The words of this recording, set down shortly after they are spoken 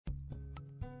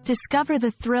Discover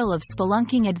the thrill of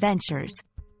spelunking adventures.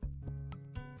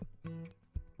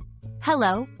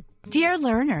 Hello, dear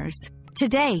learners.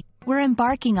 Today, we're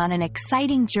embarking on an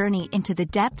exciting journey into the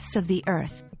depths of the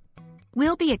Earth.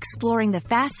 We'll be exploring the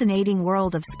fascinating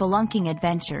world of spelunking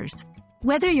adventures.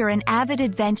 Whether you're an avid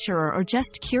adventurer or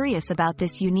just curious about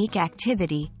this unique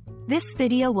activity, this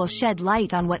video will shed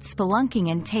light on what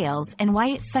spelunking entails and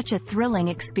why it's such a thrilling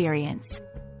experience.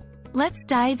 Let's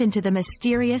dive into the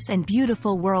mysterious and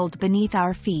beautiful world beneath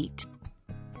our feet.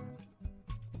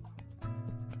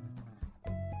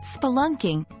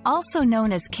 Spelunking, also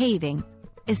known as caving,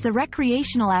 is the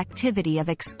recreational activity of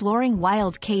exploring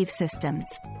wild cave systems.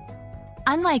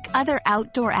 Unlike other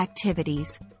outdoor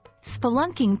activities,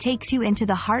 spelunking takes you into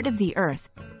the heart of the Earth,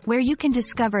 where you can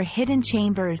discover hidden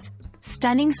chambers,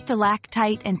 stunning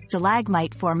stalactite and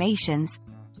stalagmite formations,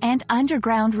 and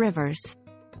underground rivers.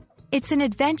 It's an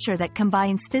adventure that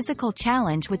combines physical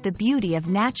challenge with the beauty of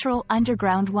natural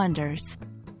underground wonders.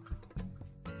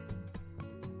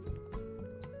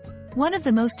 One of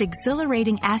the most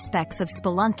exhilarating aspects of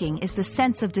spelunking is the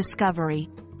sense of discovery.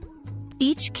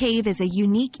 Each cave is a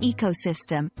unique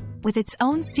ecosystem, with its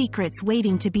own secrets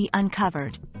waiting to be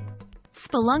uncovered.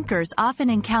 Spelunkers often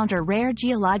encounter rare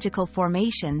geological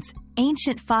formations,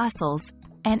 ancient fossils,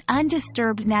 and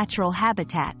undisturbed natural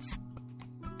habitats.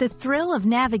 The thrill of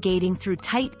navigating through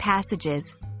tight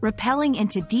passages, rappelling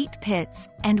into deep pits,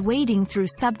 and wading through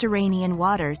subterranean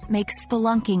waters makes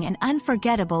spelunking an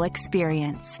unforgettable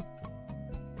experience.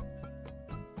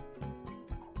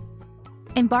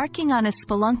 Embarking on a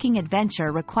spelunking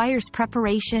adventure requires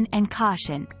preparation and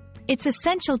caution. It's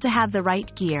essential to have the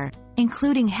right gear,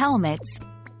 including helmets,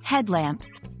 headlamps,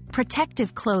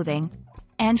 protective clothing,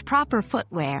 and proper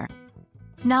footwear.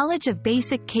 Knowledge of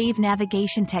basic cave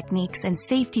navigation techniques and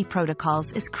safety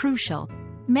protocols is crucial.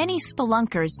 Many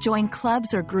spelunkers join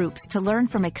clubs or groups to learn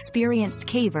from experienced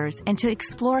cavers and to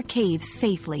explore caves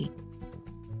safely.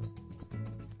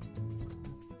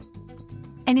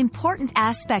 An important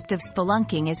aspect of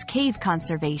spelunking is cave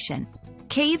conservation.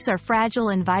 Caves are fragile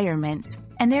environments,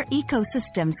 and their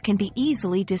ecosystems can be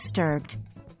easily disturbed.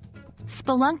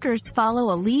 Spelunkers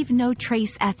follow a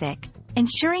leave-no-trace ethic,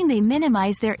 ensuring they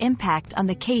minimize their impact on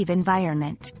the cave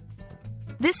environment.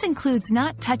 This includes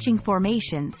not touching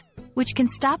formations, which can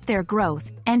stop their growth,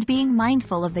 and being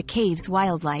mindful of the cave's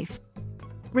wildlife.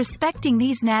 Respecting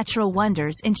these natural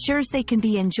wonders ensures they can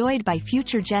be enjoyed by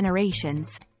future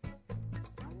generations.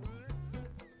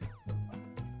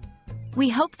 We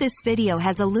hope this video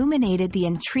has illuminated the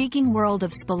intriguing world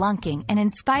of spelunking and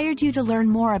inspired you to learn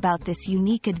more about this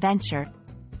unique adventure.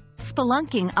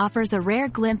 Spelunking offers a rare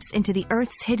glimpse into the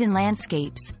Earth's hidden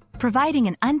landscapes, providing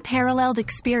an unparalleled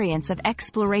experience of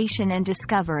exploration and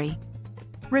discovery.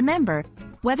 Remember,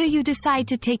 whether you decide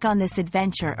to take on this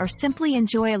adventure or simply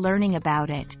enjoy learning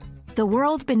about it, the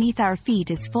world beneath our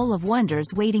feet is full of wonders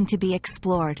waiting to be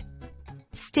explored.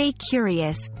 Stay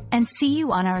curious, and see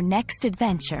you on our next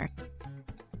adventure.